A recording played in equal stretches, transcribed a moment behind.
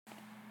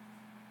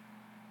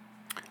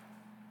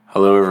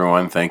Hello,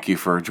 everyone. Thank you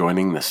for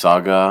joining the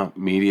Saga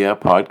Media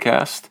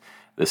podcast.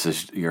 This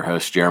is your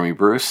host, Jeremy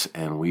Bruce,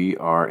 and we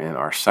are in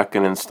our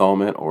second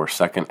installment or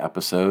second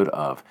episode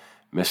of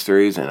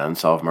Mysteries and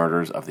Unsolved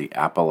Murders of the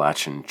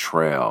Appalachian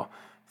Trail.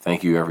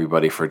 Thank you,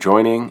 everybody, for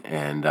joining,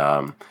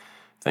 and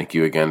thank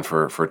you again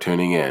for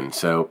tuning in.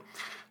 So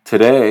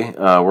today,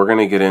 we're going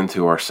to get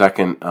into our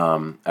second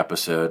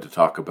episode to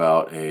talk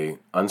about a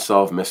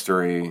unsolved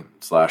mystery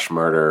 /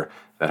 murder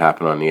that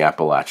happened on the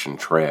Appalachian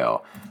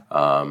Trail.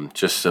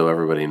 Just so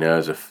everybody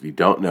knows, if you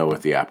don't know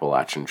what the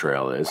Appalachian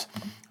Trail is,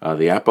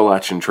 the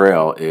Appalachian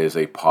Trail is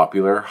a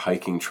popular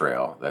hiking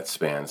trail that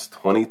spans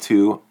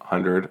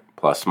 2,200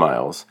 plus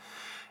miles,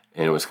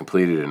 and it was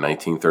completed in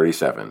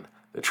 1937.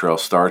 The trail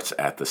starts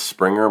at the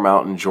Springer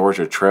Mountain,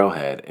 Georgia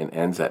trailhead and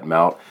ends at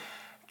Mount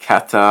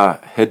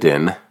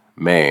Katahdin,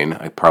 Maine.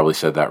 I probably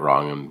said that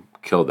wrong and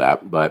killed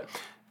that, but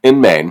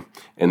in Maine,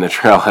 and the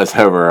trail has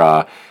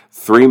over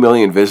 3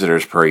 million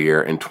visitors per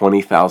year, and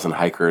 20,000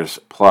 hikers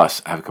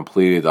plus have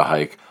completed the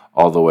hike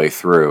all the way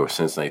through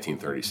since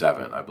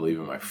 1937. I believe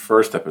in my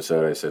first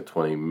episode I said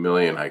 20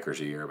 million hikers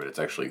a year, but it's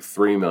actually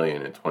 3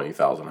 million and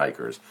 20,000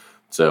 hikers.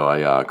 So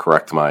I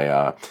correct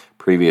my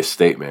previous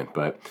statement.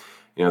 But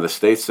you know, the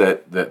states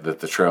that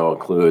the trail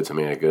includes, I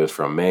mean, it goes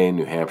from Maine,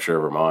 New Hampshire,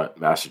 Vermont,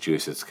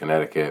 Massachusetts,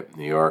 Connecticut,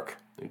 New York,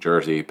 New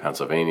Jersey,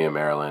 Pennsylvania,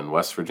 Maryland,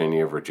 West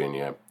Virginia,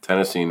 Virginia,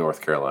 Tennessee,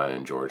 North Carolina,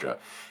 and Georgia.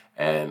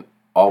 And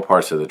all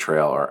parts of the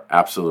trail are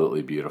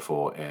absolutely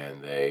beautiful,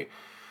 and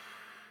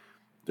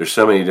there's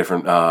so many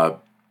different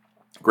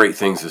great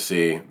things to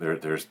see.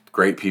 There's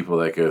great people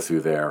that go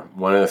through there.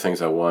 One of the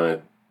things I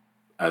wanted,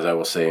 as I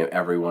will say in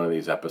every one of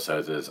these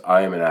episodes, is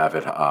I am an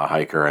avid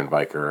hiker and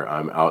biker.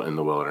 I'm out in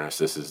the wilderness.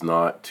 This is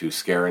not to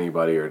scare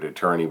anybody or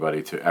deter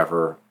anybody to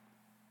ever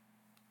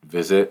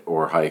visit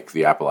or hike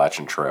the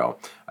Appalachian Trail.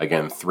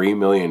 Again, 3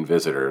 million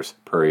visitors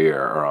per year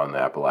are on the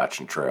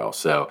Appalachian Trail.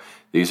 So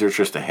these are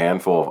just a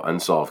handful of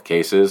unsolved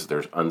cases.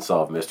 There's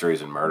unsolved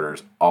mysteries and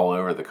murders all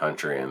over the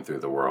country and through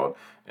the world,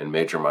 in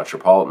major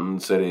metropolitan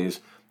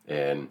cities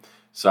and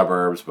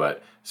suburbs.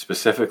 But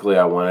specifically,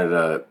 I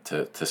wanted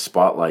to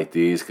spotlight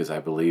these because I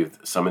believe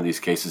some of these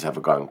cases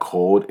have gone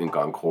cold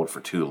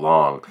for too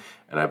long.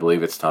 And I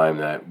believe it's time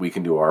that we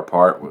can do our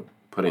part with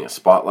putting a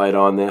spotlight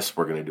on this.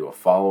 We're going to do a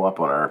follow-up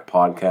on our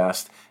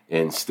podcast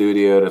in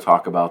studio to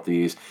talk about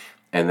these.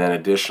 And then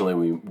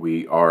additionally,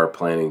 we are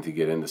planning to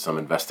get into some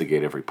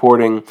investigative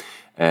reporting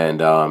and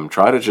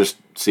try to just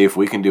see if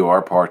we can do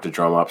our part to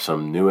drum up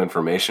some new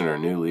information or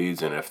new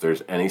leads, and if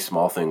there's any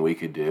small thing we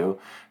could do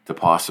to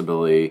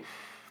possibly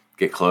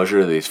get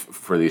closure to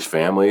for these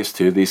families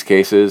to these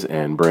cases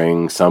and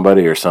bring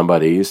somebody or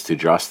somebodies to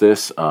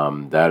justice.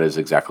 That is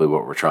exactly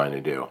what we're trying to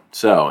do.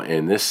 So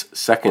in this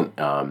second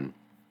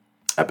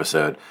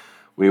episode,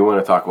 we want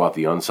to talk about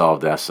the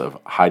unsolved deaths of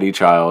Heidi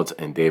Childs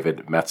and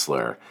David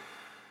Metzler.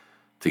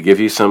 To give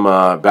you some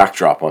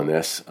backdrop on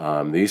this,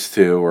 these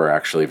two were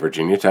actually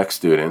Virginia Tech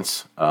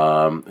students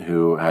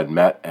who had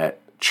met at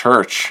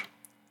church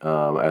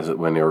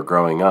when they were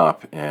growing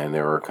up, and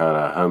they were kind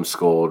of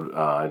homeschooled.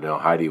 I know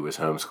Heidi was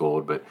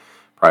homeschooled, but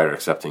prior to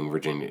accepting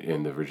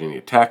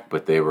Virginia Tech,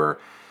 but they were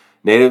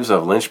natives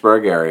of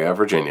Lynchburg area,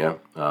 Virginia.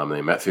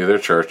 They met through their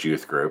church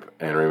youth group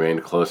and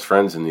remained close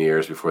friends in the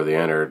years before they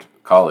entered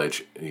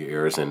college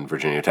years in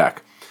Virginia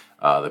Tech.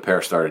 The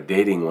pair started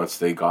dating once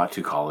they got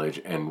to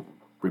college and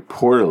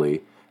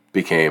reportedly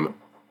became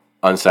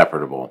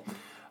inseparable.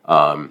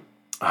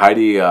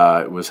 Heidi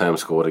was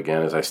homeschooled,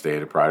 again, as I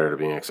stated, prior to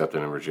being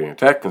accepted in Virginia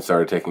Tech, and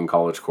started taking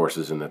college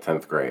courses in the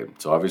 10th grade.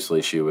 So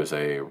obviously she was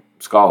a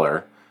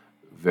scholar,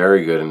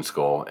 very good in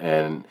school,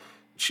 and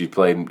she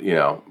played,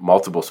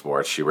 multiple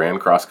sports. She ran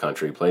cross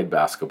country, played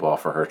basketball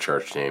for her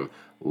church team,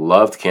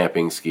 loved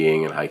camping,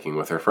 skiing, and hiking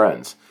with her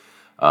friends.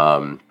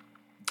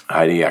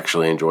 Heidi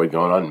actually enjoyed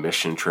going on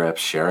mission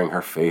trips, sharing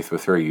her faith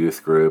with her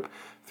youth group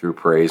through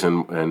praise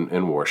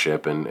and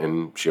worship,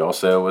 and she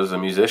also was a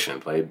musician,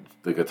 played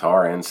the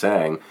guitar and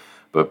sang,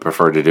 but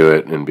preferred to do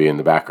it and be in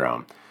the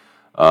background.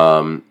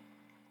 The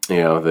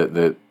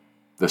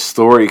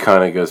story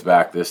kind of goes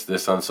back,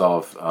 this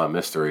unsolved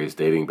mystery is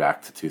dating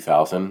back to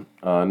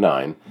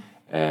 2009,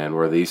 and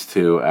where these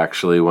two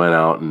actually went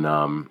out and,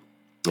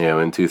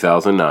 in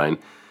 2009,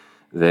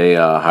 they,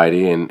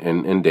 Heidi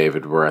and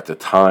David, were at the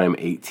time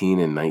 18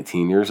 and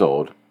 19 years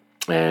old,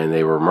 and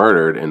they were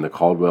murdered in the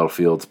Caldwell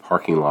Fields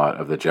parking lot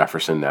of the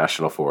Jefferson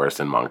National Forest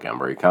in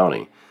Montgomery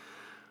County.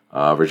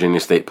 Virginia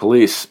State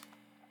Police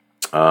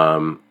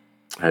have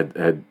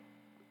been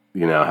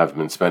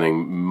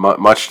spending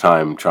much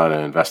time trying to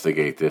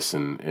investigate this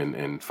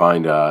and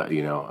find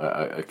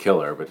a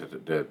killer,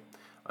 but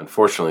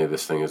unfortunately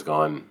this thing has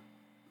gone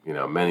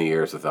many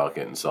years without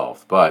getting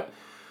solved. But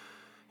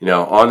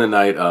on the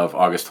night of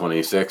August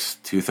 26,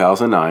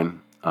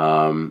 2009,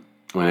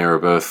 when they were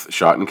both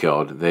shot and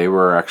killed, they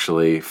were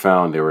actually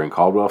found. They were in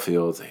Caldwell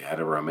Fields. They had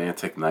a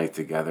romantic night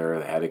together.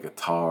 They had a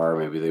guitar.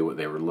 Maybe they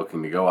were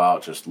looking to go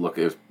out, just look.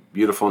 It was a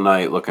beautiful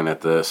night, looking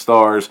at the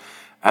stars,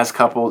 as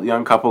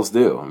young couples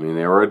do. I mean,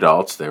 they were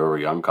adults. They were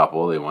a young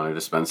couple. They wanted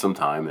to spend some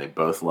time. They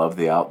both loved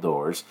the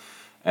outdoors,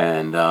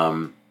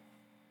 And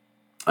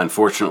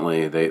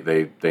unfortunately,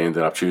 they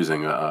ended up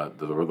choosing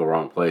the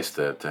wrong place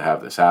to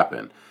have this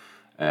happen.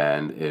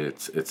 And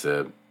it's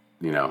a,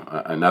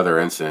 another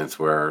instance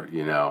where,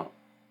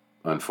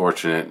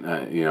 unfortunate,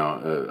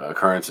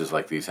 occurrences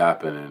like these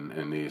happen,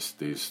 and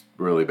these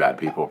really bad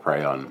people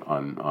prey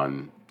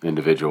on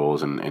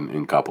individuals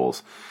and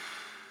couples.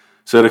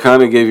 So to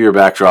kind of give you a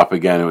backdrop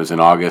again, it was in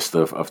August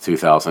of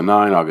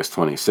 2009, August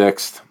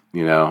 26th.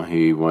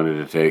 He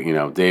wanted to take,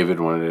 David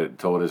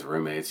told his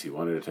roommates he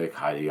wanted to take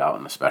Heidi out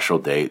on a special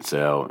date.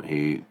 So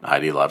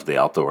Heidi loved the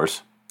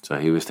outdoors. So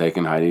he was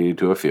taking Heidi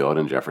to a field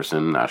in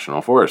Jefferson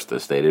National Forest,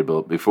 as stated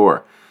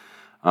before,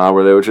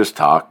 where they would just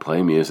talk,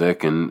 play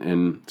music,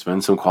 and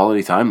spend some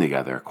quality time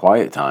together,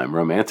 quiet time,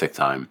 romantic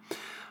time.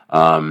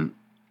 From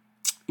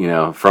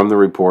the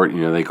report,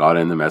 they got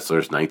in the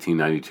Metzler's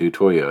 1992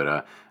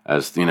 Toyota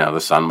as, the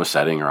sun was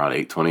setting around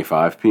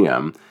 8:25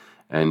 p.m.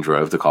 and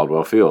drove to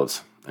Caldwell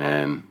Fields.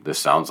 And this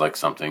sounds like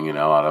something,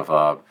 out of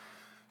a,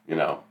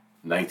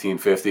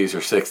 1950s or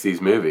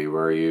 60s movie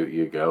where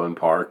you go and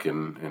park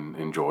and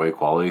enjoy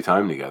quality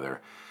time together.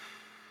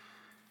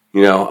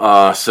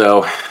 As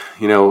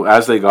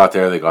they got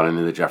there, they got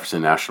into the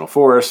Jefferson National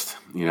Forest,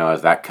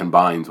 as that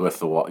combines with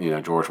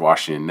the, George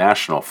Washington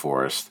National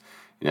Forest,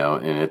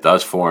 and it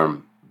does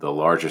form the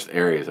largest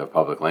areas of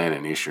public land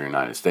in eastern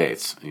United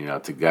States.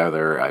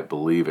 Together, I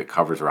believe it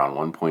covers around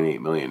 1.8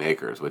 million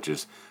acres, which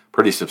is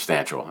pretty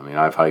substantial. I mean,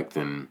 I've hiked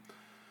in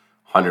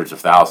hundreds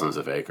of thousands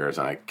of acres,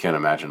 and I can't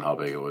imagine how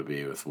big it would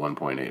be with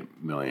 1.8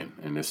 million.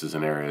 And this is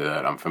an area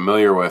that I'm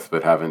familiar with,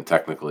 but haven't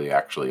technically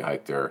actually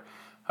hiked or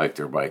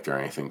biked or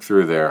anything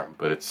through there,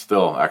 but it's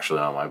still actually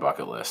on my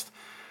bucket list.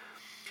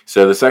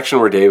 So the section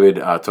where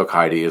David took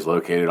Heidi is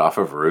located off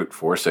of Route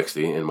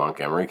 460 in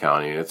Montgomery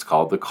County, and it's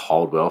called the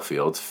Caldwell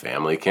Fields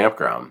Family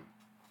Campground.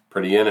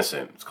 Pretty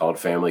innocent. It's called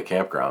Family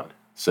Campground.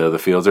 So the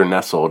fields are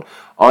nestled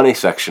on a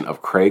section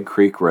of Craig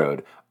Creek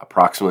Road,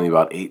 approximately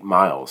about 8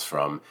 miles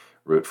from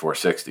Route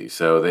 460.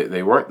 So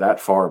they weren't that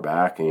far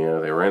back. They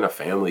were in a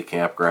family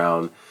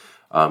campground.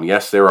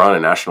 Yes, they were on a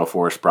National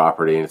Forest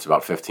property, and it's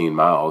about 15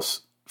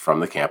 miles from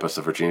the campus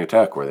of Virginia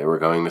Tech where they were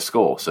going to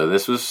school. So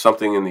this was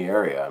something in the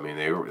area. I mean,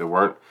 they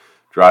weren't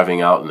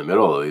driving out in the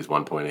middle of these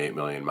 1.8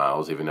 million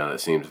miles, even though that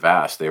seems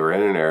vast. They were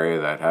in an area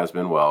that has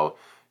been well,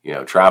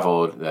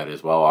 traveled, that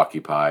is well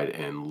occupied,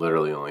 and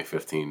literally only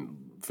 15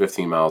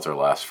 miles or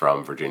less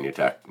from Virginia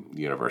Tech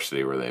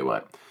University where they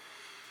went.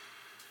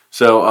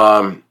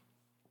 So,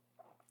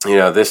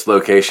 this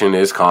location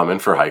is common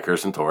for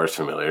hikers and tourists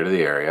familiar to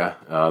the area.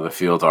 The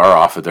fields are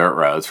off a dirt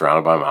road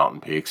surrounded by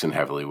mountain peaks and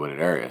heavily wooded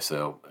area.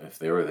 So if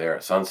they were there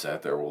at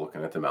sunset, they're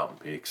looking at the mountain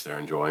peaks. They're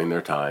enjoying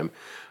their time.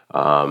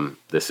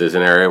 This is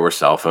an area where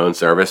cell phone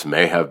service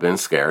may have been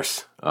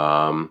scarce.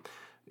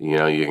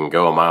 You can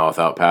go a mile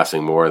without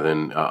passing more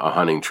than a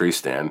hunting tree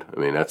stand. I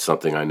mean, that's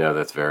something I know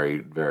that's very,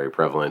 very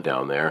prevalent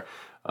down there.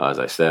 As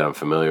I said, I'm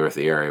familiar with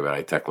the area, but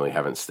I technically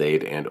haven't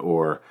stayed and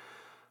or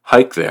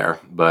hike there,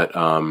 but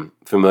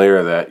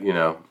familiar that,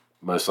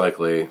 most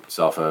likely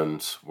cell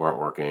phones weren't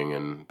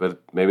working, but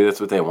maybe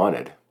that's what they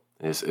wanted,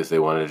 is they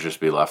wanted to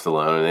just be left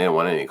alone, and they didn't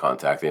want any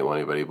contact, they didn't want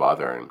anybody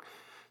bothering.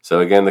 So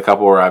again, the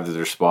couple arrived at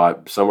their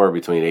spot somewhere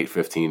between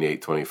 8:15 to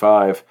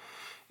 8:25,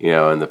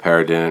 and the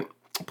pair didn't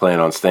plan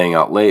on staying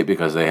out late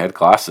because they had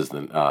classes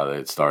that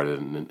had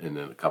started in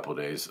a couple of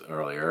days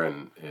earlier,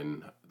 and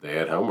they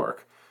had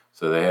homework.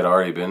 So they had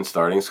already been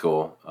starting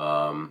school.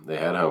 They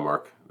had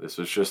homework. This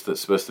was just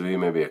supposed to be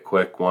maybe a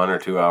quick 1 or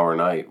 2 hour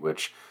night,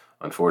 which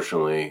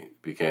unfortunately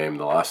became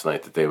the last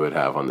night that they would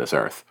have on this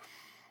earth.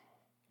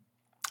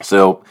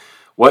 So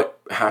what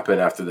happened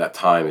after that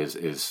time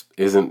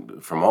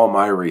isn't, from all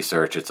my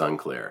research, it's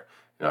unclear.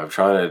 I'm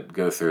trying to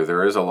go through,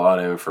 there is a lot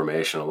of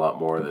information, a lot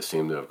more that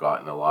seem to have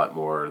gotten a lot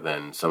more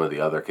than some of the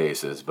other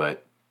cases,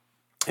 but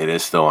it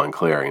is still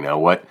unclear.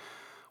 What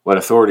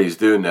authorities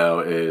do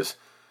know is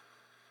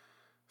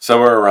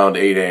somewhere around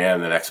 8 a.m.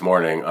 the next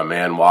morning, a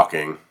man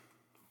walking,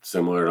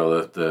 similar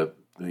to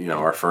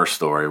our first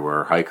story,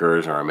 where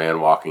hikers or a man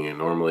walking, and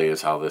normally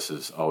is how this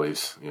is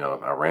always,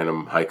 a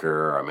random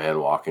hiker or a man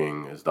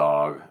walking his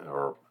dog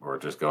or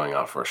just going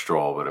out for a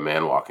stroll, but a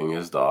man walking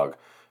his dog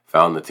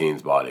found the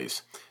teens'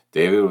 bodies.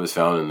 David was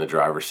found in the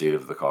driver's seat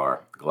of the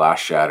car, glass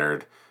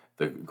shattered,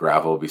 the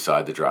gravel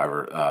beside the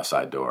driver's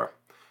side door.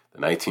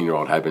 The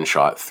 19-year-old had been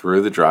shot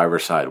through the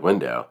driver's side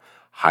window.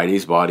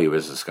 Heidi's body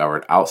was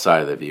discovered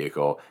outside of the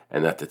vehicle,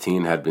 and that the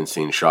teen had been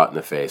seen shot in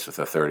the face with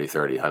a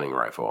 .30-30 hunting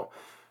rifle.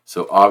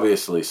 So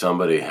obviously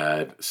somebody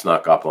had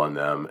snuck up on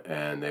them,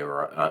 and they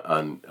were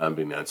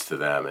unbeknownst to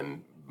them,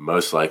 and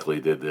most likely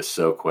did this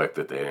so quick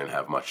that they didn't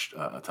have much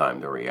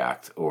time to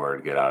react or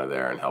get out of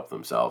there and help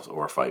themselves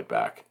or fight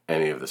back,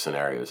 any of the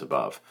scenarios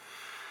above.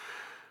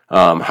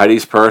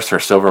 Heidi's purse, her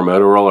silver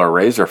Motorola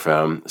Razr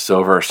phone,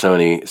 silver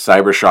Sony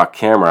Cybershot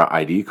camera,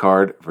 ID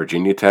card,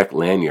 Virginia Tech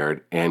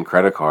lanyard, and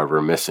credit card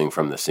were missing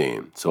from the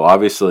scene. So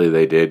obviously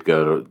they did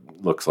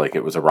looks like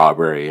it was a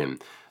robbery,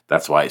 and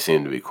that's why it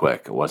seemed to be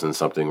quick. It wasn't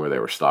something where they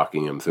were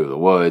stalking him through the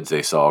woods.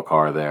 They saw a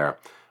car there.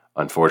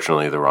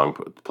 unfortunately, the wrong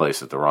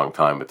place at the wrong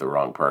time with the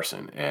wrong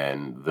person.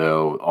 And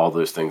though all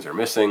those things are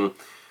missing,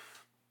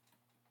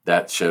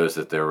 that shows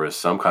that there was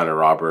some kind of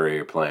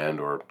robbery planned,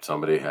 or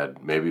somebody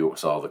had maybe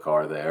saw the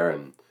car there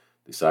and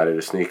decided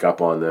to sneak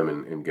up on them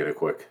and get a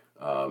quick,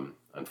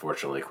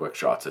 unfortunately, quick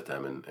shots at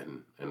them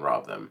and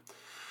rob them.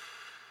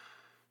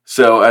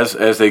 So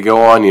as they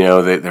go on,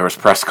 there was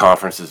press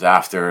conferences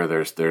after.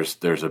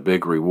 There's a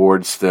big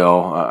reward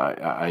still.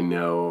 I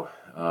know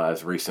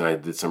as recent, I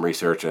did some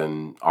research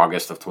in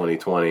August of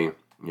 2020.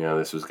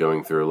 This was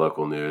going through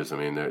local news. I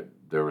mean,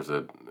 there was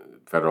a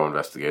federal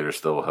investigator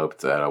still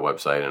hoped that a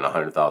website and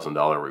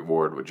 $100,000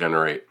 reward would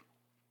generate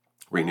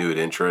renewed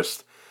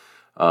interest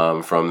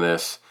from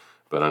this.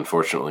 But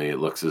unfortunately, it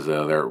looks as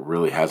though there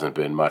really hasn't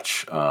been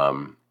much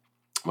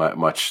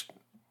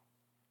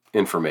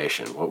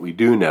information. What we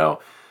do know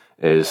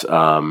is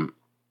there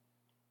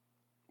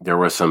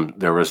was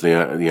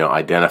the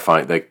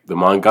identifying, the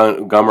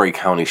Montgomery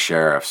County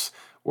sheriffs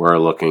were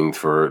looking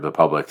for the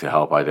public to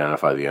help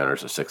identify the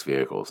owners of 6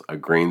 vehicles. A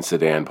green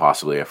sedan,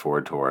 possibly a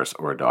Ford Taurus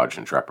or a Dodge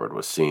Intrepid,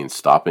 was seen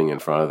stopping in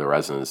front of the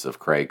residence of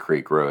Craig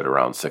Creek Road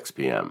around 6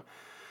 p.m.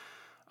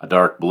 A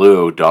dark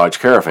blue Dodge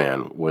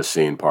Caravan was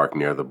seen parked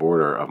near the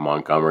border of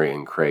Montgomery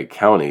and Craig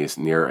counties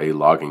near a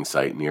logging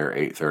site near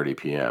 8:30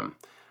 p.m.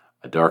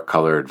 A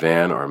dark-colored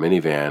van or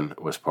minivan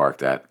was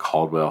parked at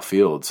Caldwell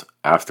Fields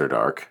after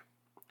dark,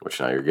 which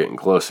now you're getting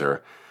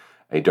closer.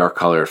 A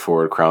dark-colored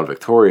Ford Crown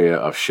Victoria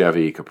of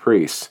Chevy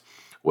Caprice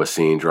was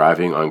seen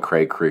driving on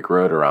Craig Creek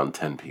Road around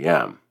 10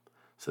 p.m.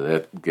 So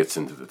that gets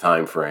into the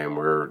time frame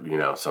where,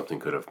 something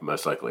could have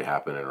most likely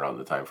happened around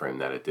the time frame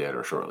that it did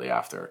or shortly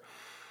after.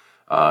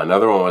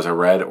 Another one was a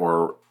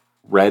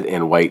red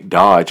and white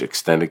Dodge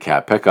extended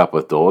cab pickup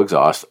with dual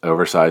exhaust,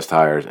 oversized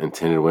tires, and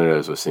tinted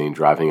windows was seen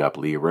driving up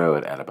Lee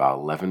Road at about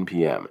 11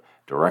 p.m.,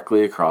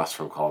 directly across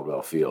from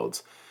Caldwell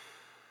Fields.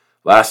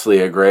 Lastly,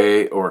 a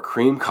gray or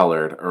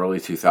cream-colored early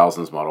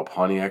 2000s model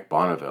Pontiac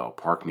Bonneville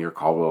parked near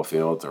Caldwell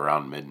Fields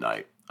around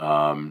midnight.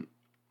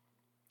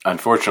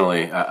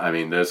 Unfortunately,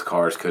 those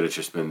cars could have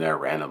just been there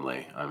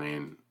randomly.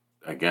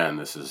 Again,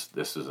 this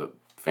is a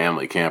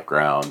family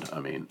campground.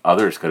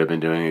 Others could have been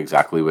doing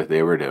exactly what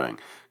they were doing.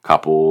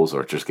 Couples,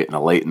 or just getting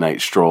a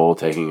late-night stroll,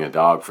 taking a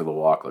dog for the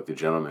walk, like the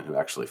gentleman who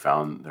actually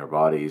found their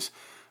bodies,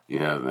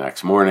 the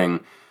next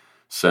morning.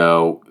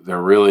 So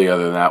there really,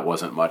 other than that,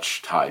 wasn't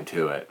much tied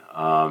to it.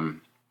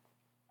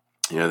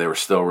 They were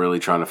still really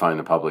trying to find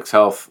the public's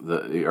help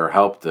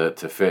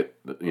to fit,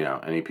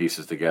 any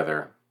pieces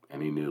together,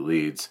 any new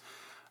leads.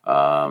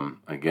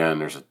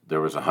 Again,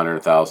 there was a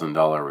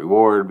 $100,000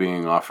 reward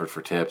being offered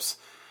for tips.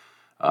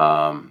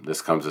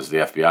 This comes as the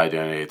FBI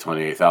donated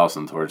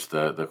 $28,000 towards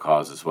the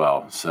cause as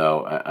well.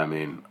 So,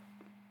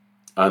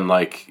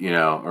 unlike,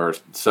 or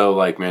so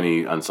like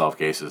many unsolved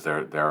cases,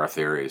 there are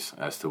theories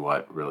as to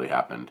what really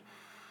happened.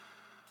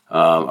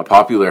 A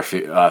popular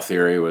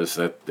theory was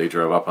that they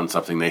drove up on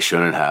something they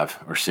shouldn't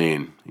have or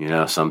seen.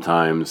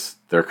 Sometimes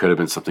there could have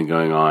been something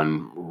going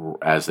on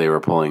as they were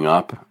pulling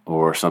up,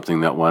 or something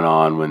that went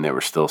on when they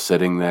were still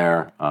sitting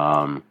there.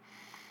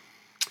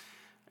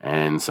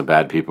 And some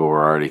bad people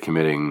were already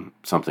committing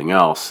something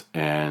else,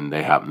 and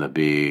they happened to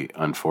be,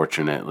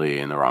 unfortunately,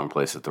 in the wrong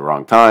place at the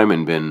wrong time,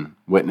 and been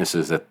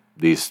witnesses that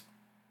these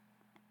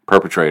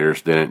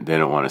perpetrators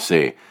didn't want to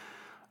see.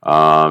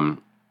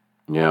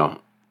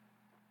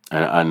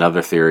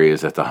 Another theory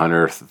is that the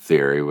hunter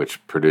theory,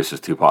 which produces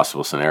two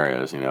possible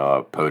scenarios.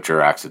 A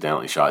poacher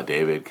accidentally shot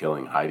David,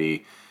 killing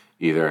Heidi,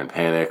 either in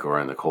panic or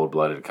in the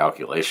cold-blooded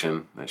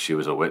calculation that she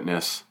was a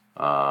witness.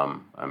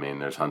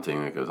 There's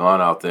hunting that goes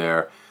on out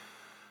there.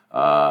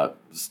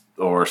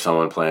 Or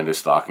someone planned to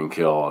stalk and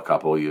kill a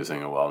couple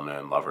using a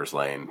well-known Lover's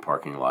Lane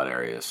parking lot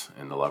areas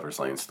in the Lover's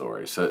Lane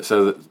story.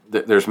 So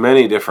there's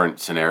many different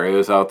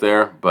scenarios out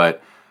there,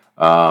 but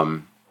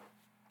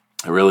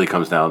it really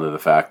comes down to the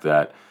fact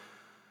that,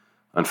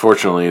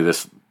 unfortunately,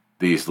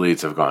 these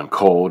leads have gone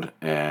cold,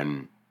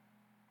 and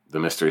the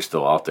mystery's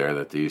still out there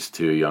that these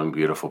two young,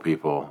 beautiful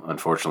people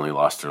unfortunately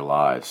lost their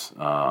lives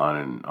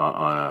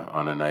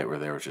on a night where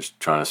they were just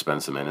trying to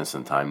spend some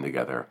innocent time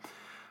together.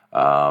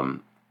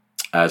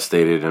 As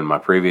stated in my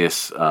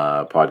previous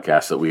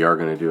podcast, that we are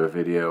going to do a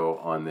video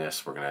on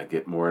this. We're going to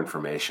get more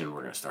information.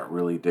 We're going to start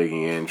really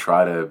digging in,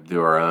 try to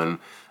do our own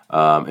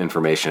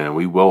information, and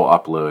we will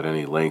upload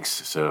any links.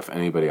 So if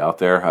anybody out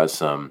there has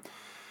some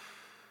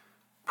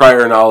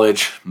prior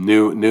knowledge,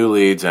 new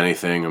leads,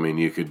 anything,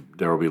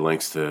 there will be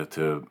links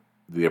to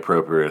the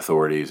appropriate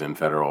authorities and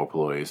federal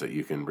employees that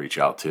you can reach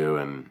out to,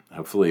 and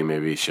hopefully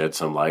maybe shed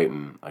some light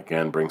and,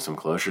 again, bring some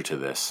closure to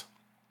this.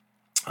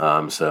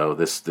 So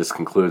this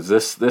concludes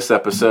this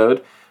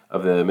episode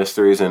of the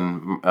Mysteries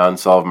and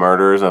Unsolved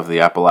Murders of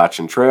the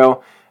Appalachian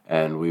Trail,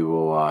 and we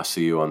will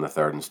see you on the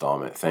third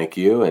installment. Thank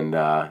you, and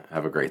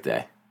have a great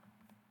day.